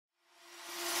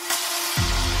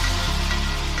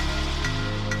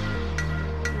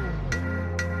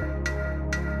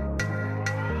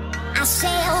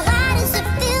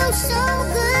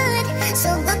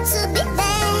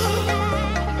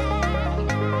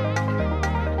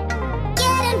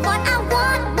what I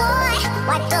want, boy.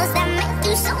 Why does that make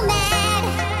you so mad?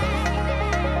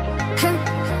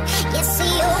 You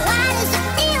see, oh, why does it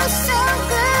feel so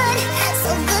good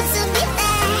to be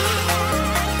bad?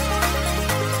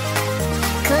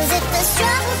 'Cause if the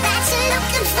struggle that you're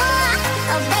looking for,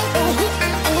 oh baby,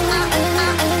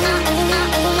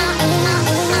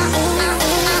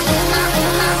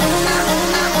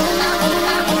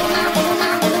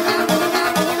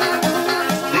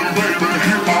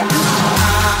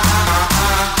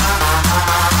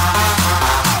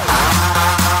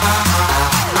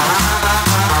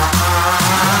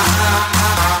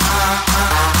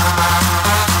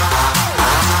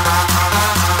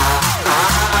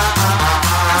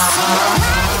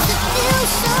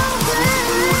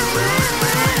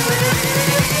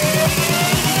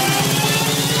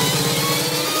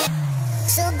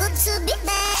 so good to be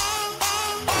bad.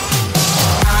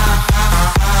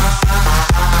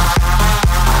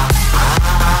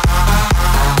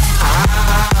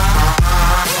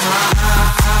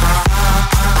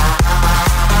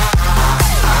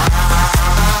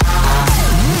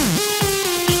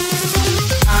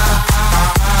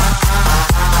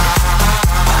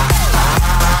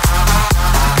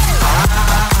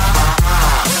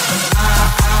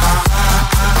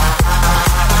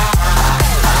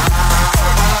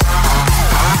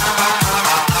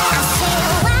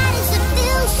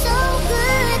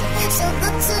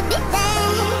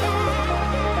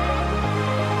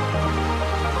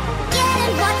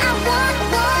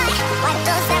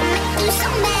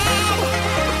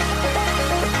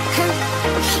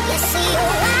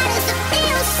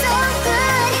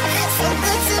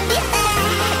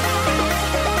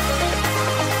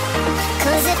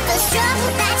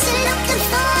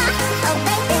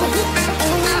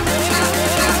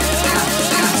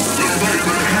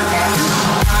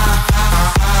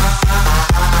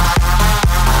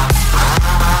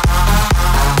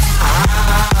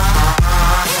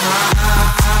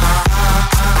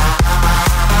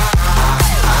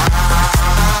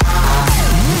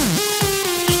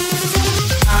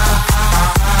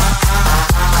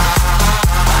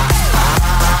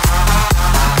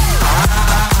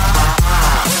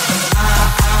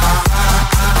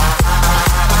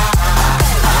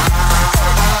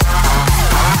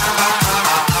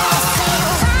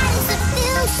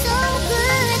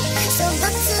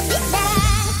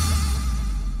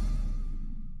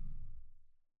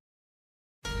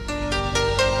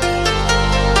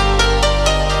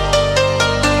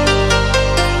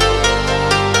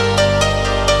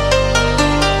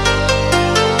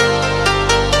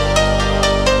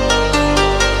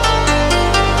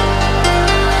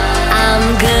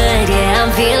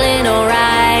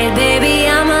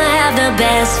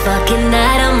 Fucking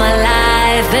night of my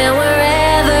life, and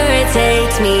wherever it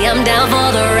takes me, I'm down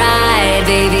for the ride.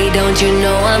 Baby, don't you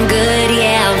know I'm good?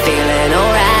 Yeah, I'm feeling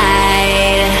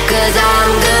alright. 'Cause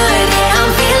I'm good, yeah,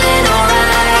 I'm feeling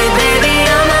alright. Baby,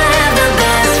 I'ma have the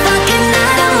best fucking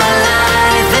night of my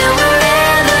life, and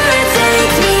wherever it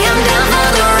takes me, I'm down for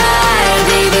the ride.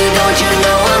 Baby, don't you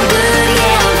know I'm good?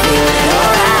 Yeah, I'm feeling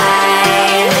alright.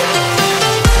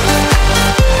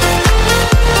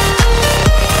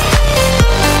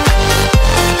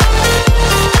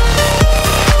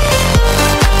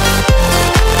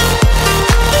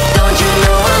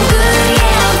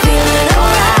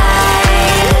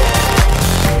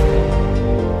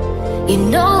 You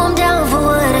know I'm down for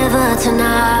whatever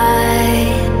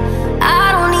tonight.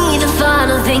 I don't need the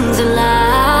final things in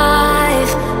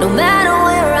life. No matter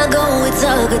where I go, it's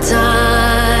a good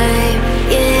time.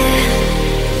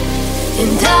 Yeah.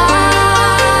 And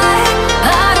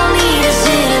I don't need to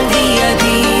sit in VIP.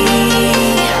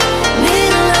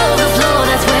 Middle of the floor,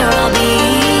 that's where I'll be.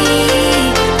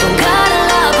 Don't got a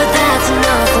lot, but that's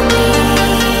enough for me.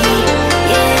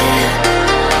 Yeah.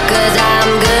 'Cause I'm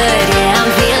good, yeah, I'm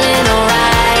feeling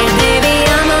alright. Baby,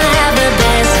 I'ma have the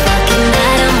best fucking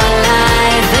night of my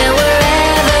life, and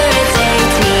wherever it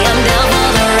takes me, I'm down for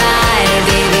the ride.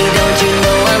 Baby, don't you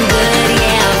know I'm good?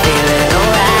 Yeah, I'm feeling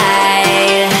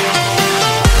alright.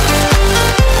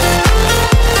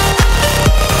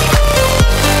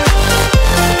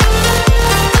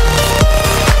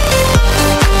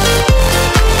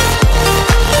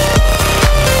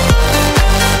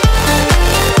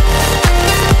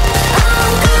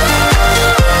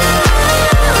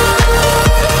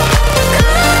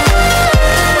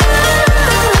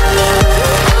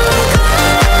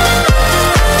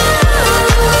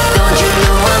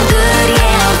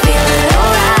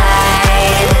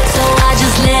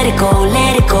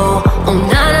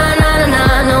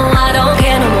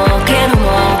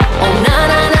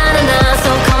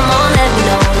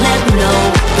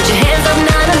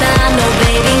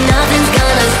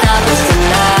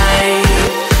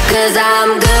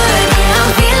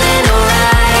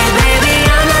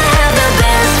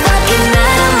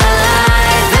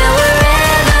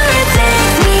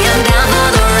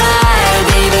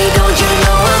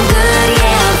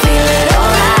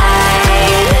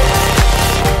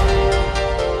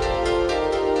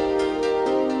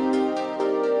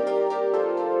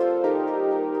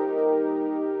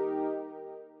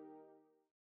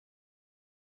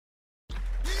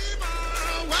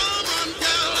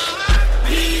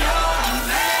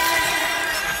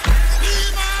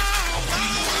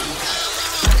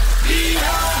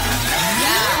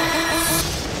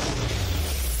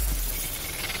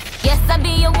 I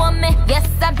be your woman. Yes,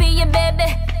 I be your baby.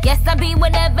 Yes, I be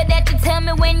whatever that you tell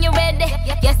me when you're ready.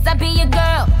 Yes, I be your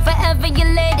girl, forever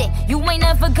your lady. You ain't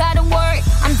never gotta worry,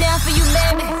 I'm down for you,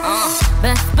 baby.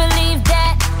 Best believe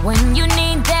that when you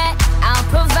need that, I'll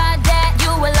provide that.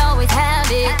 You will always have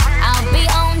it. I'll be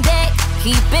on deck,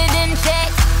 keep it in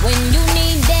check. When you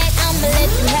need that, I'ma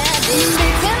let you have it.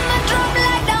 Beating my drum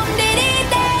like dum diddy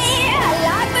day. I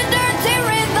like the dirty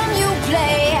rhythm you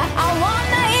play. I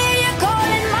wanna hear you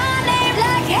calling my name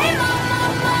like, hey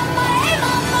mama, mama, hey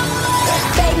mama, mama.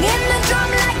 Banging the drum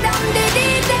like dum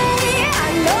diddy day. I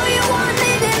know you want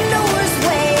it in the worst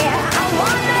way. I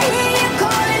wanna hear you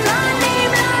calling my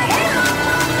name like, hey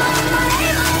mama, mama,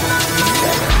 hey mama, mama.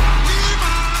 Be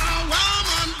my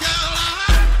woman, girl.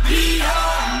 Be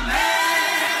your man.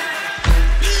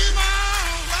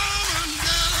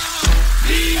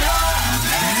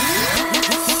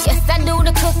 Yes, I do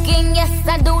the cooking, yes,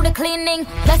 I do the cleaning.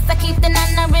 Plus, I keep the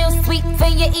nana real sweet for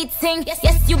your eating.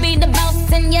 Yes, you be the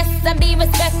boss, and yes, I be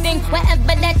respecting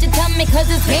whatever that you tell me, cause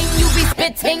it's game you be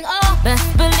spitting. Oh, best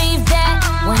believe that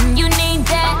when you need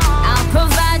that, I'll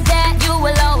provide that. You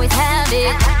will always have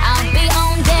it. I'll be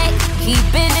on deck,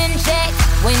 keep it in check.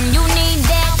 When you need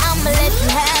that, I'ma let you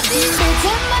have it.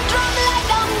 Beating my drum like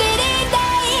dum diddy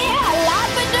day. I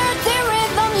like the dirty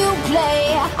rhythm you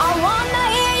play. I wanna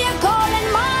hear you calling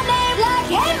my name like,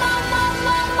 hey mama,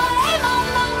 mama, hey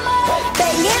mama, mama.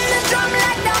 Banging the drum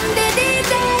like dum diddy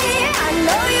day. I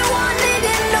know you want it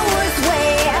in the worst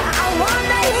way. I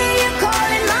wanna hear you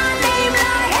calling my name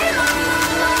like, hey mama,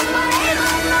 mama, hey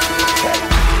mama, mama.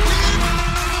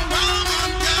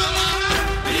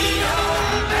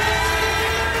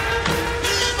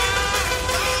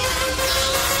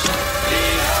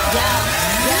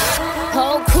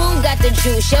 Whole crew got the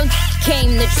juice, yo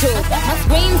came the truth. My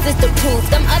screams is the proof,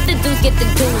 them other dudes get the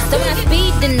juice. So when I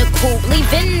speed in the coupe,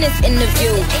 leaving this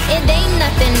interview, it ain't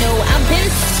nothing new, I've been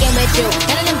f***ing with you.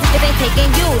 None of them niggas ain't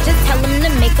taking you, just tell them to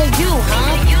make a you,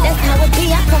 huh? That's how it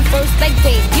be, I come first like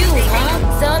debut,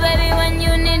 huh? So baby, when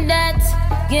you need that,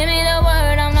 give me the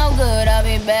word, I'm no good, I'll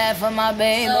be bad for my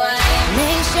baby.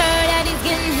 Make sure that he's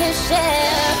getting his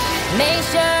share. Make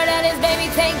sure that his baby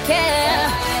take care.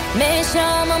 Make sure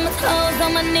I'm on my toes,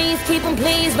 on my knees, keep him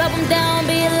please, rub him down,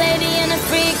 be a lady and a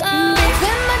freak.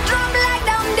 Beating my drum like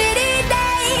dum diddy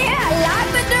day. I like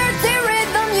the dirty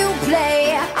rhythm you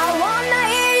play. I wanna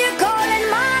hear you calling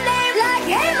my name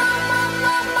like, hey mama,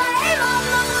 mama, hey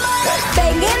mama, mama.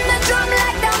 Banging the drum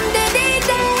like dum diddy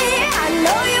day. I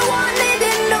know you want it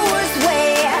in the worst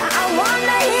way. I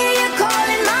wanna hear you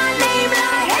calling my name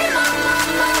like, hey mama,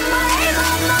 mama, hey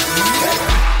mama, mama.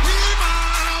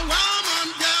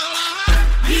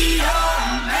 Be your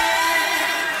man.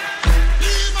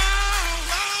 Be my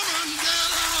woman,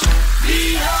 girl. Be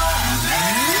your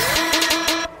man.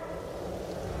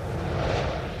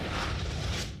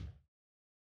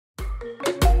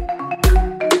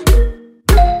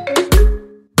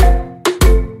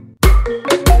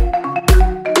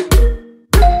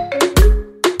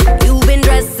 You've been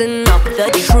dressing up the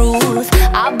truth,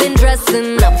 I've been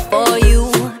dressing up for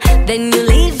you. Then you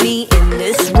leave me in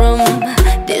this room,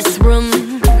 this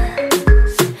room.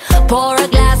 Pour a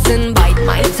glass and bite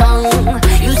my tongue.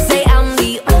 You say I'm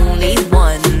the only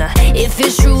one. If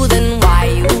it's true, then why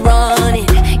you run it?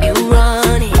 You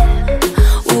run it.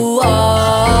 Ooh,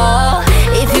 oh.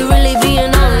 If you're really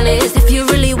being honest, if you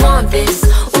really want this,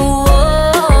 ooh,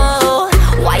 oh.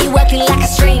 Why you acting like a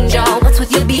stranger? What's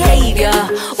with your behavior?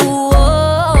 Ooh,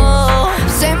 oh.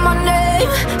 Say my name,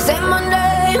 say my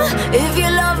name.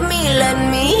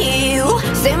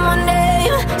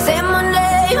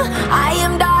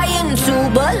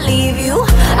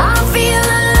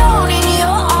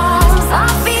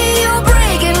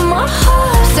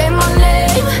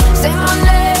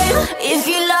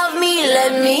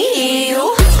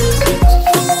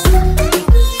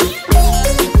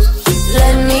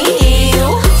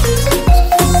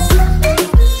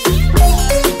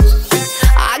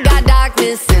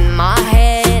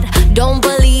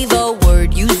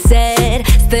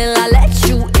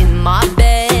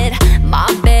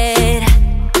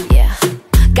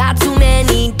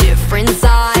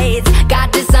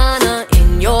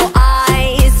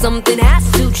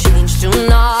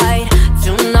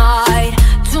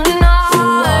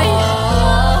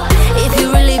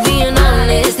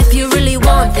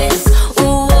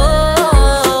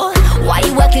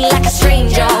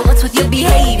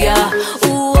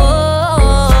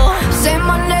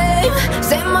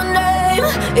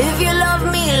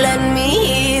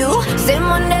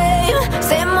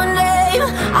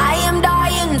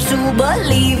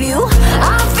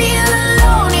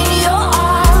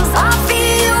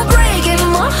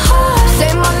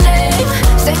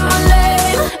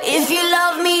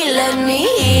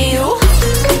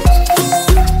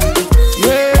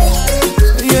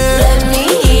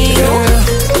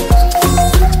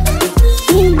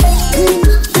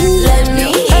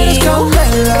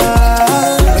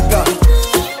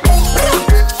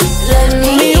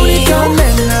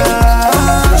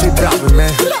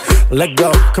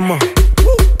 Come on.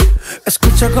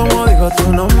 Escucha como digo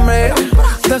tu nombre,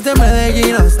 desde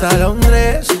Medellín hasta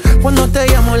Londres. Cuando te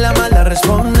llamo la mala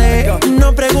responde.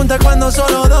 No pregunta cuándo,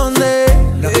 solo dónde.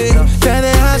 Te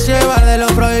dejas llevar de lo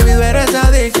prohibido, eres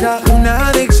adicta. Una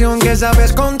adicción que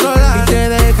sabes controlar. Y te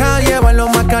dejas llevar lo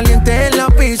más caliente en la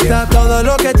pista. Todo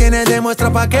lo que tienes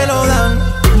demuestra pa' que lo dan.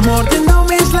 Mordiendo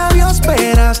mis labios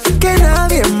verás que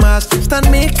nadie más está en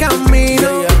mi camino.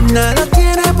 Nada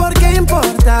tiene por qué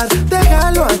importar,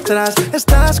 déjalo atrás,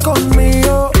 estás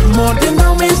conmigo.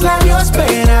 Mordiendo mis labios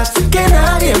verás que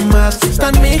nadie más está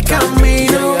en mi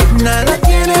camino. Nada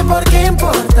tiene por qué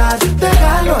importar,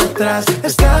 déjalo atrás,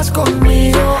 estás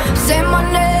conmigo. Say my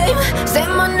name, say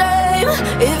my name.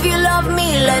 If you love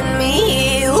me, let me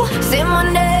hear you. Say my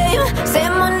name, say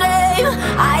my name.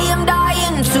 I am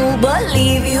dying to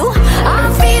believe you.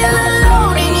 I feel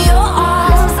alone in your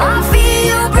arms. I feel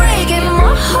you breaking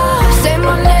my heart. Say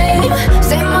my name,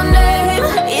 say my name.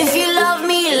 If you love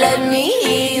me, let me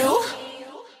hear you.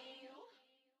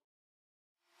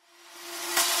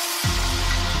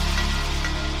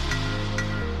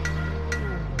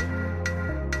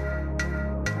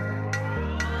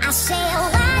 I say, oh,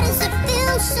 why does it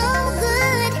feel so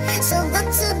good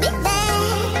to be there?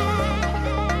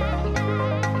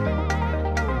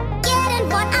 Getting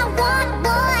what I want,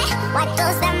 boy, why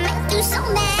does that make you so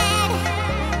mad?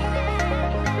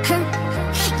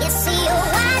 You see, oh,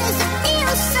 why does it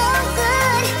feel so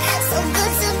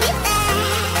good to be there?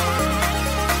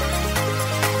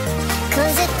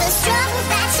 'Cause it's the struggle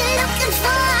that you're looking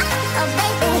for, oh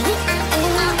baby.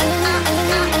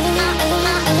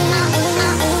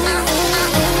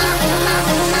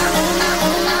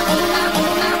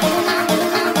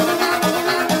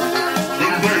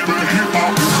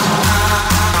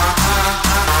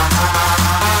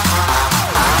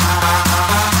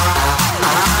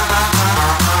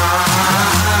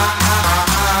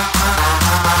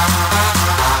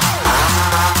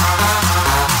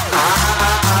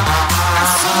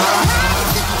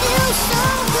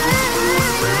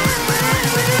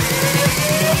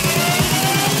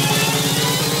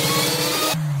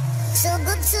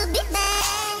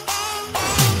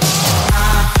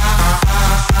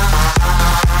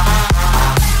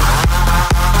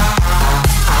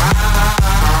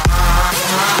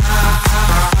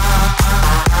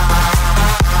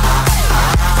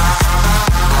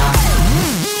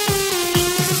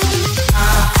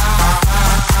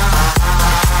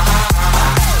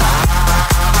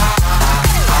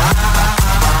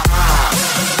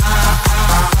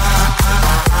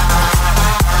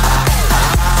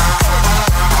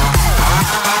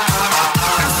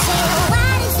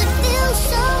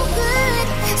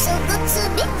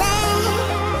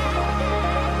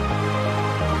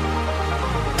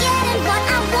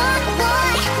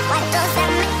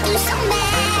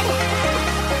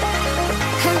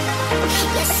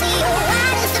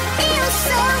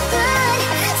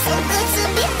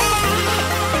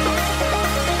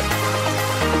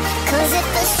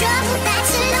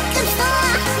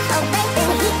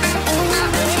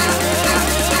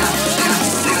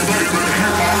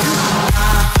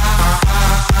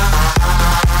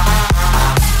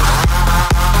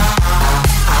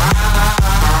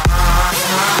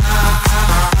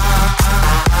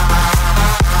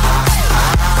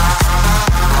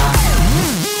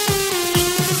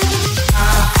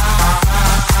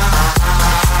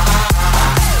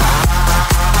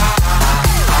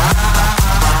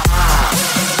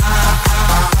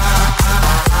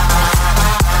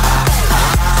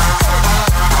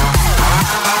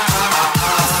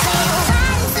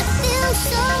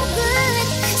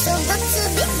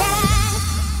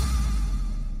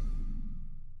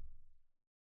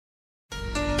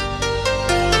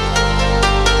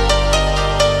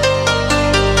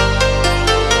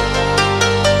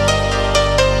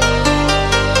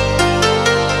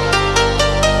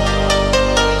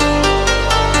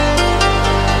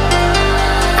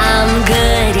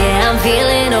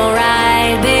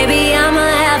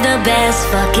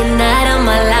 Fucking night of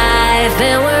my life,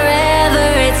 and wherever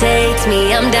it takes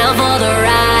me, I'm down for the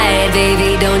ride.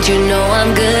 Baby, don't you know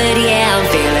I'm good? Yeah, I'm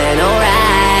feeling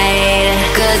alright.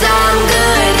 'Cause I'm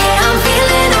good, yeah, I'm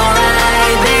feeling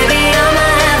alright. Baby, I'ma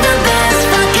have the best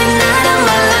fucking night of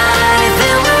my life,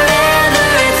 and wherever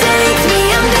it takes me,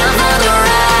 I'm down for the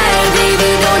ride. Baby,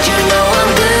 don't you know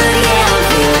I'm good? Yeah, I'm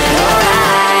feeling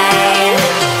alright.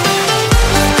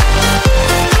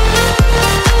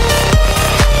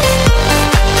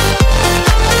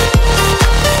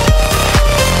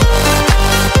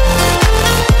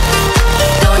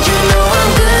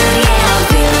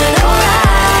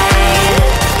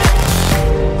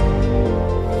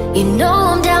 You know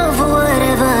I'm down for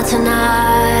whatever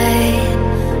tonight.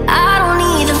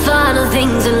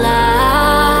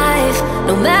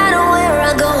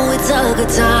 a good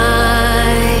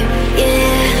time,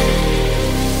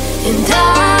 yeah. And I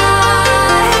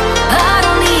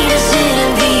don't need to sit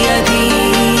in VIP.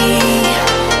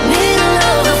 Middle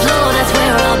of the floor, that's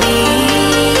where I'll be.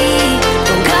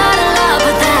 Don't got a lot,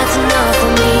 but that's enough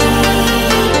for me,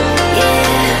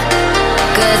 yeah.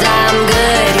 'Cause I'm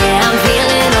good, yeah, I'm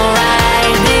feeling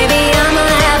alright. Baby, I'ma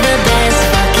have the best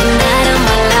fucking night of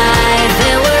my life.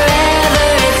 And wherever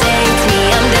it takes me,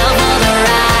 I'm down for the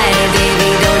ride. Baby,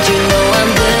 don't you know I'm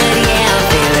good, yeah, I'm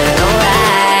feeling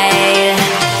alright.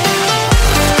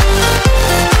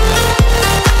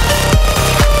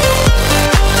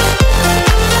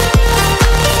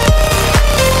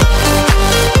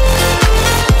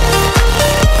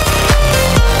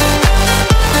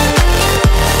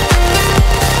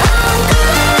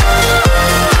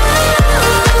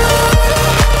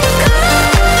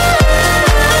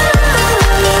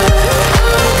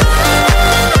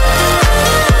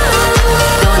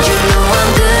 Don't you know I'm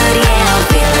good, yeah, I'm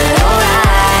feeling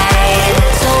alright.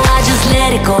 So I just let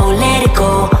it go, let it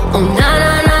go. Oh na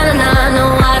na na na na, no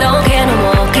I don't care no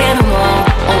more, care no more.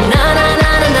 Oh na na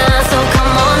na na na, so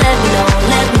come on, let me know,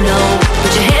 let me know.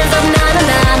 Put your hands up, na na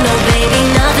na, no baby,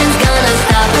 nothing's gonna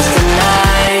stop us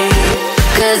tonight.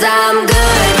 'Cause I'm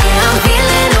good, yeah, I'm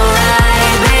feeling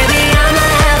alright. Baby, I'ma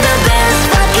have the best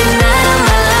fucking night of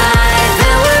my life.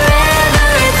 And wherever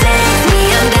it takes me,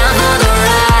 I'm down for the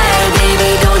ride. Baby,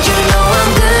 don't you know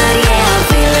I'm good, yeah, I'm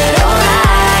feeling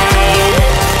alright.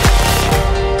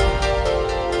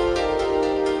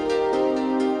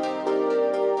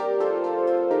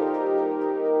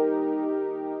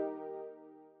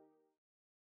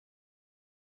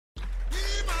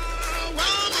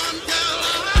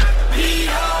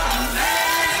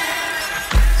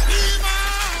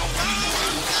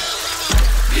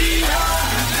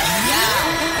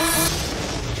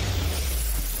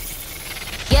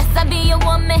 Yes, I be your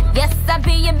woman. Yes, I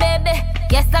be your baby.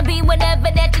 Yes, I be whatever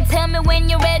that you tell me when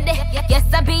you're ready. Yes,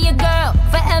 I be your girl,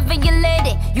 forever your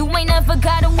lady. You ain't never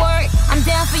gotta worry, I'm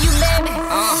down for you, baby.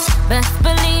 Best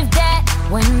believe that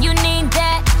when you need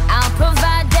that, I'll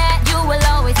provide that. You will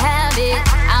always have it.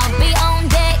 I'll be on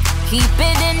deck, keep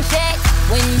it in check.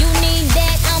 When you need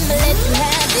that, I'ma let you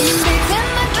have it. Beating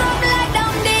the drum like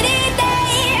dum diddy day.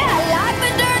 I like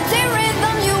the dirty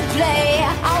rhythm you play.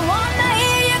 I wanna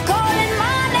hear you calling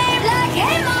my name like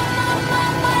hey mama,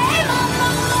 mama, hey mama,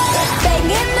 mama.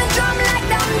 Banging the drum like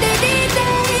dum diddy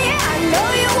day. I know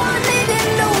you want it in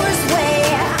the worst way.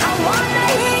 I wanna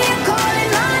hear you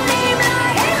calling my name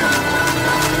like hey mama,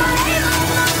 mama, hey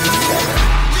mama, mama.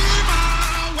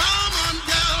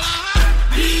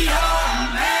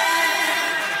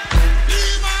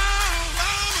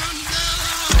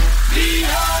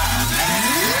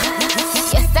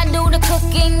 Yes, I do the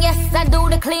cooking, yes, I do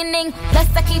the cleaning. Plus,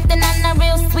 I keep the nana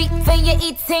real sweet for your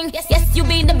eating. Yes, yes, you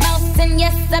be the boss, and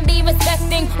yes, I be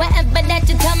respecting whatever that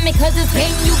you tell me, 'cause it's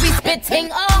game you be spitting.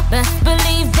 Oh, best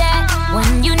believe that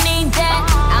when you need that,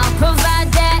 I'll provide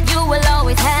that. You will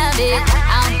always have it.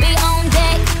 I'll be on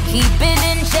deck, keep it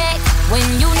in check. When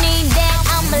you need that,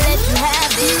 I'ma let you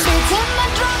have it. Beating my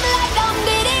drum like dum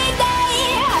diddy day.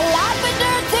 I like the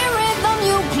dirty rhythm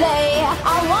you play.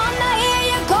 I wanna hear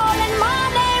you calling my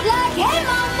name like hey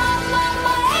mama,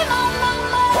 mama, hey mama,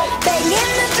 mama.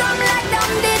 Banging the drum like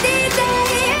dum diddy day.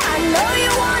 I know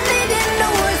you want it in the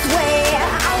worst way.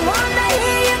 I wanna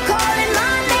hear you calling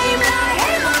my name like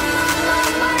hey mama,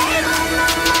 mama, hey mama, mama.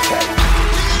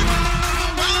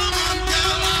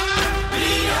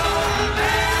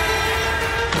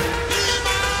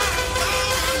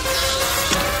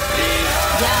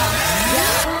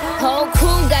 Whole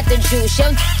crew got the juice, yo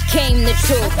came the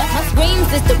truth. My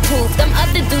screams is the proof, them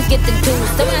other dudes get the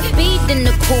deuce. So when I speed in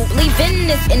the coupe, leaving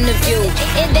this interview,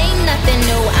 it ain't nothing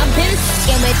new, I've been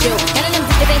f***ing with you. None of them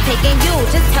niggas ain't taking you,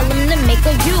 just tell them to make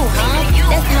a you, huh?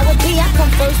 That's how it be, I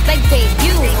come first like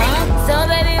debut, huh? So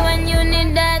baby, when you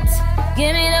need that,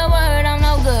 give me the word, I'm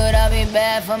no good, I'll be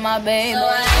bad for my baby.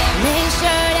 Make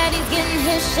sure that he's getting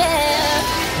his share,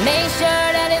 make sure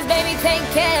that his baby take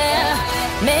care.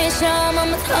 Make sure I'm on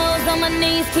my toes, on my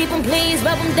knees, keep him please,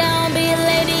 rub him down, be a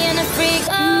lady and a freak.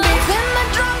 Oh. Beating my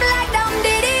drum like dum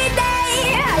diddy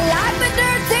day. I like the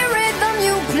dirty rhythm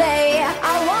you play.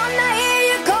 I wanna hear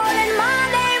you calling my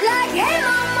name like hey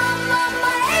mama, mama,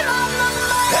 hey mama,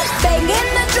 mama. Banging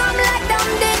the drum like dum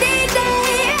diddy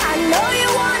day. I know you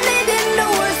want it in the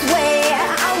worst way.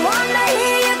 I wanna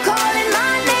hear you calling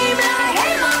my name like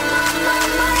hey mama,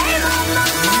 mama, hey mama,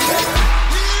 mama.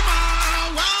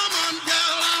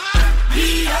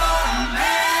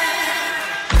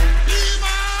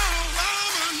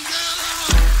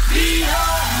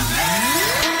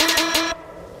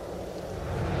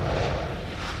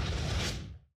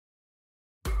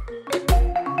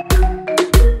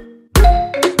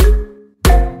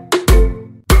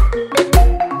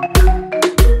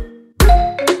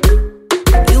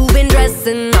 You've been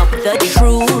dressing up the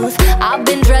truth, I've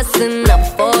been dressing up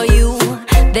for you.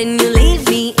 Then you leave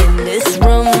me in this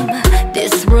room,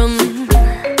 this room.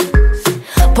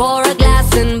 Pour a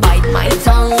glass and bite my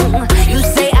tongue. You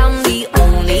say I'm the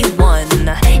only one.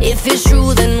 If it's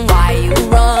true, then why you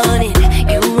run it?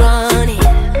 You run it.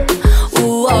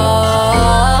 Ooh,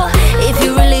 oh. If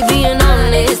you're really being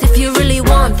honest, if you really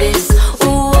want this,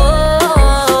 ooh,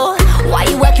 oh. Why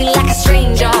you acting like a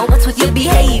stranger? What's with your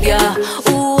behavior?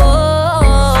 Ooh,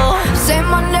 oh. Say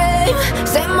my name,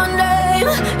 say my name.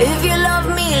 If you love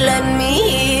me, let me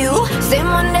hear you. Say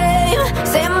my name,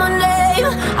 say my name.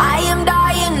 I am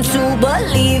dying to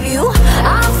believe you.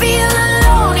 I feel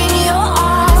alone in your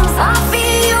arms. I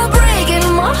feel you breaking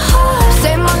my heart.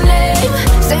 Say my name,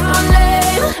 say my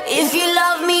name. If you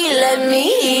love me, let me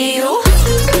hear you.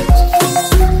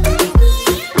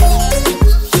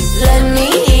 Let me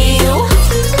hear you.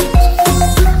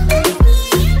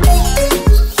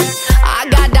 I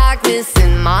got darkness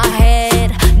in my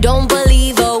head. Don't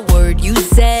believe a word you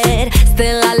said.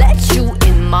 Still I let you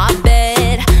in my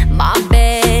bed, my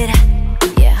bed.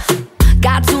 Yeah.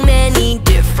 Got too many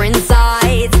different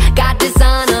sides. Got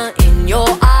dishonor in your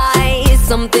eyes.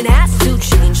 Something has to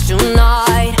change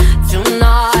tonight,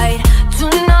 tonight,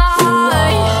 tonight.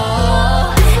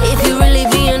 Ooh, if you're really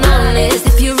being honest,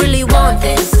 if you really want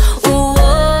this, ooh,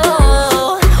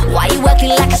 oh, why you acting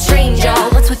like a stranger?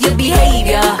 What's with your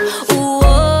behavior? Ooh,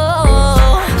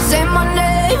 oh, say my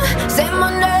name, say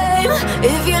my name.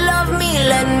 If you love me,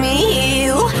 let me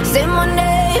hear you. Say my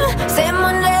name, say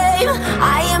my name.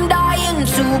 I am dying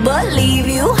to believe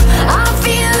you. I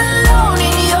feel alone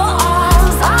in your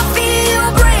arms. I feel you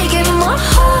breaking my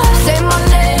heart. Say my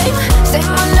name, say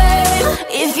my name.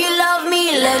 If you love me,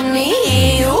 let me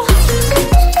hear you.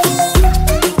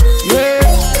 Yeah,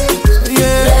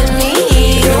 yeah, Let me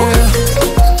hear you.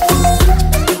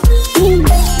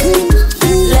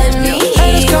 Let me hear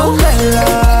eres you. candela.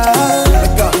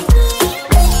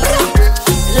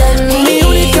 Let me Mi hear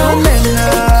única you. nena.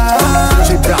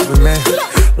 Sí, papi, man.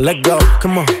 Let go,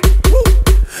 come on.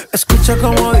 Escucha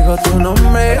como digo tu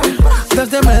nombre.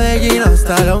 Desde Medellín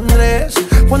hasta Londres.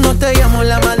 Cuando te llamo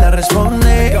la mala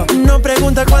responde. No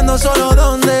pregunta cuándo, solo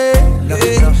dónde.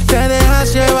 Te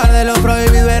dejas llevar de lo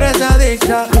prohibido, eres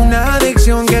adicta. Una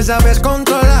adicción que sabes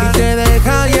controlar. Y te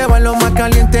deja llevar lo más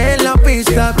caliente en la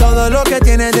pista. Todo lo que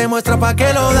tienes demuestra pa'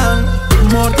 que lo dan.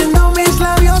 Mordiendo mis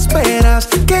labios verás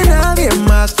que nadie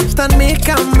más está en mi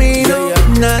camino.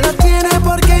 Nada tiene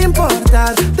por qué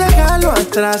importar, déjalo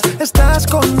atrás, estás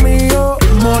conmigo.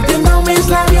 Mordiendo mis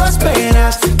labios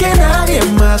verás que nadie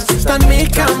más está en mi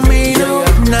camino.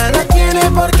 Nada tiene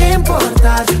por qué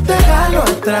importar, déjalo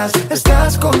atrás,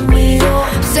 estás conmigo.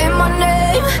 Say my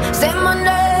name, say my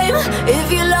name.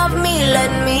 If you love me,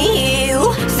 let me hear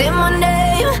you. Say my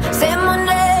name, say my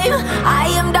name. I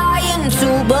am dying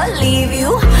to believe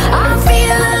you. I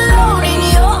feel alone in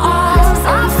your arms.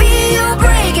 I feel you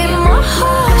breaking my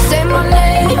heart. Say my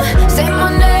name, say my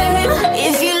name.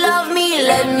 If you love me,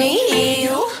 let me hear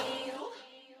you.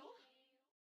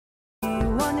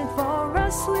 Want it for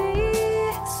us,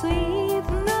 sweet, sweet,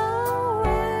 no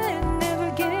way, never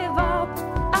give up.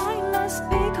 I must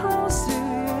be close to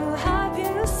you. Have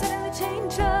you seen the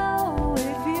change? Oh,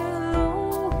 if you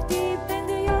look deep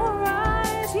into your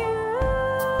eyes, you.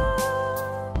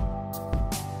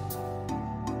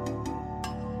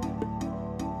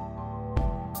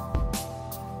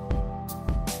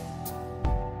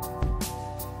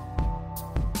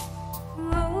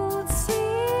 Won't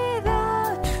see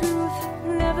the truth.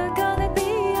 Never gonna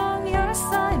be on your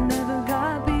side. Never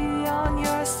gonna be on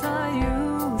your side.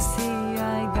 You see,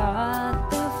 I got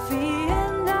the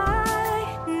feeling.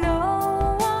 I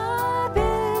know I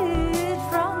did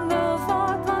from the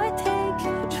thought I take.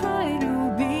 Try to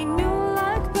be new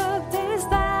like the days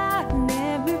that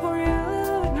never before you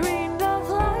dreamed of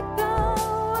like the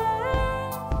way.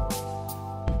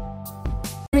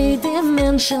 Three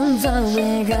dimensions are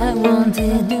where I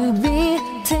wanted to be.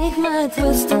 Take my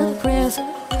twisted prayers,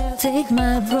 take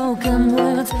my broken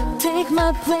words, take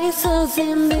my places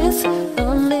in this.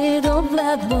 A little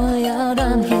black boy out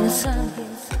on his own.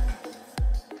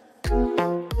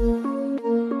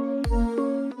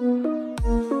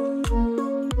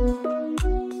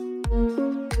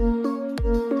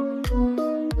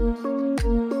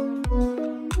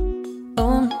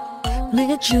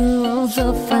 Only jewels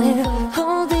of fire,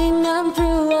 holding on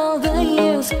through all the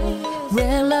years.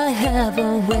 Well, I have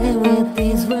a way with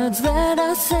these words that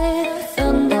I say,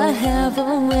 and I have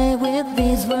a way with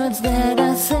these words that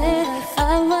I say.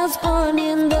 I was was born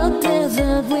in the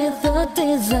desert with a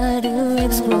desire to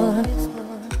explore.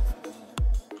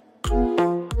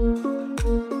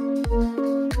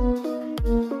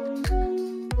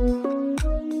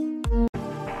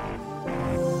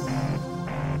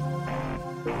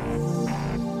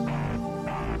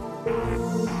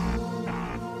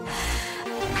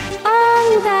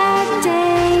 On that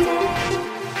day,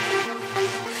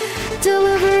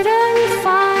 delivered and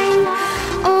fine.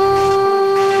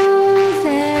 Oh,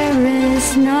 there is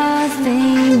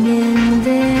nothing in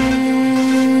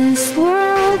this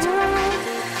world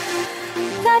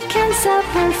that can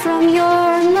separate from your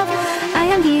love. I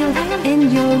am healed in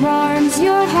your arms,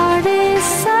 your heart is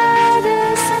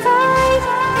satisfied.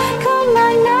 Come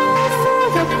on now for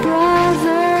the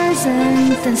brothers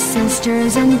and the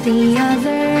sisters and the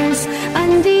others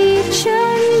and each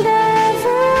and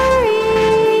every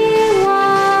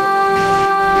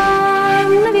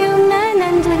one of you men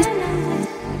and ladies.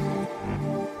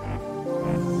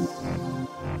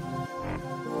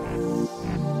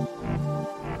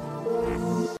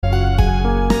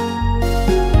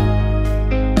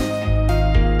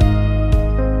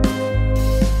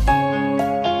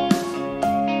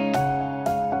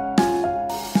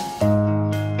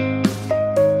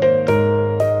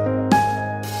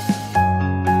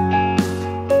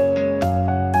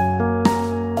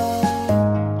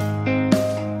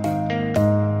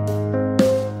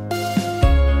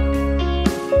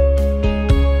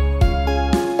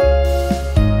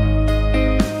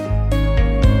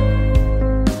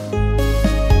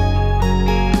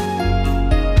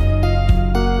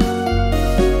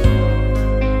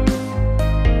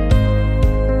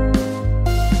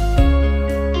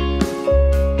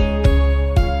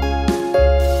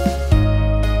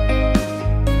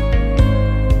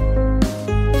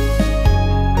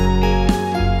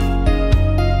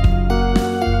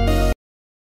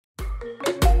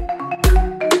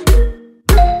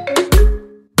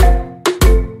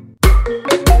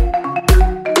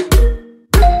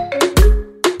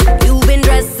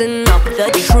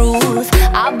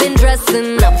 I've been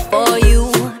dressing up for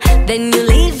you. Then you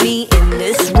leave me in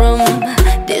this room,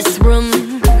 this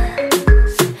room.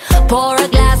 Pour a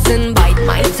glass and bite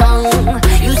my tongue.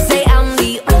 You say I'm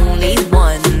the only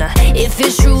one. If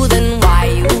it's true, then why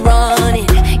you run it?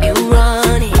 You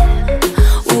run it.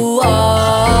 Ooh,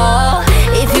 oh.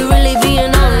 If you're really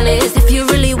being honest, if you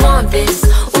really want this,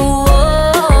 ooh,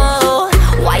 oh.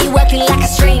 Why you acting like a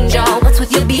stranger? What's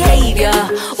with your behavior?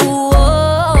 Ooh,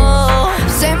 oh.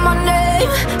 Say my name,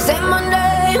 say my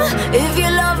name. If you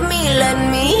love me, let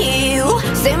me hear you.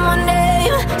 Say my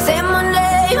name, say my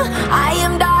name. I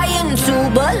am dying to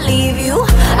believe you.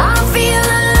 I feel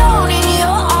alone in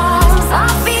your arms. I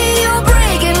feel you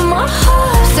breaking my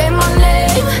heart. Say my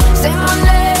name, say my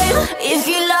name. If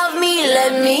you love me,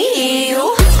 let me hear you.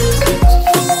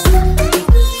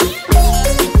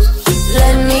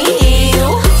 Let me hear you.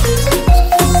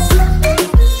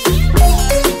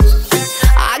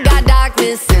 I got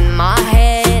darkness in my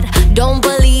head. Don't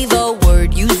believe a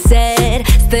word you said.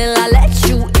 Still I let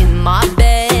you in my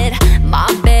bed, my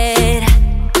bed.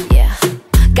 Yeah.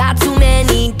 Got too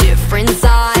many different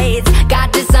sides.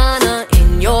 Got dishonor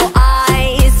in your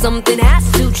eyes. Something has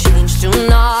to change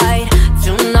tonight,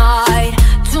 tonight,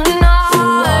 tonight.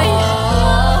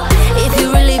 Ooh, if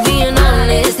you're really being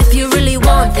honest, if you really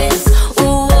want this,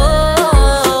 ooh,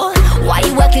 oh, why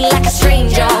you acting like a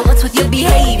stranger? What's with your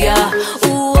behavior?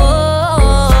 Ooh,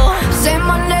 oh, say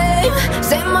my name,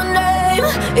 say my name.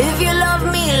 If you love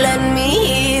me, let me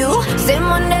hear you. Say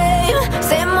my name,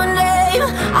 say my name.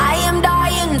 I am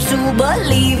dying to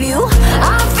believe you.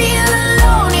 I feel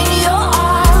alone in your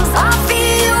arms. I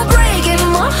feel you breaking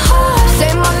my heart.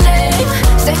 Say my name,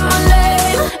 say my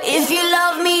name. If you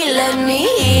love me, let me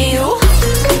hear you.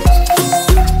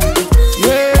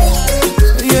 Yeah,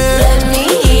 yeah, Let me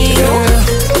hear you.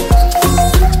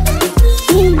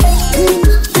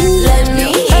 Let me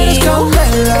hear eres you.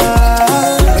 candela.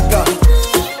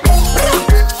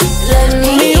 Let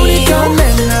me Mi hear única you.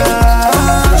 nena.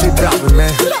 Soy bravo,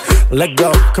 man. Let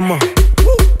go, come on.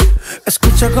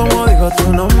 Escucha como digo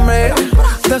tu nombre.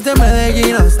 Desde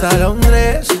Medellín hasta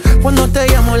Londres. Cuando te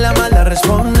llamo la mala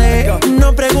responde.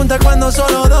 No pregunta cuándo,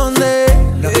 solo dónde.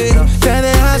 Te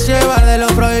dejas llevar de lo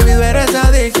prohibido, eres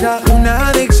adicta. Una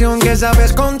adicción que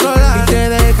sabes controlar. Y te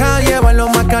deja llevar lo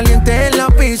más caliente en la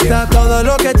pista. Todo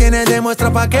lo que tienes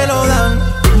demuestra pa' que lo dan.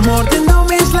 Mordiendo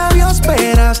mis labios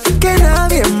verás que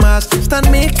nadie más está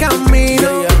en mi camino.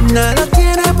 Nada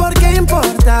tiene por qué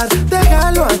importar,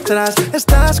 déjalo atrás,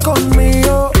 estás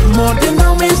conmigo.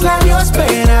 Mordiendo mis labios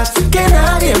verás que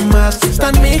nadie más está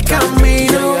en mi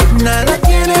camino. Nada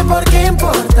tiene por qué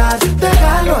importar,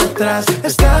 déjalo atrás,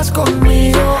 estás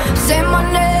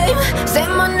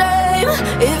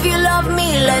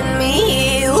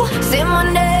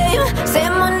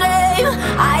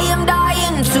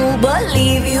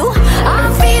leave you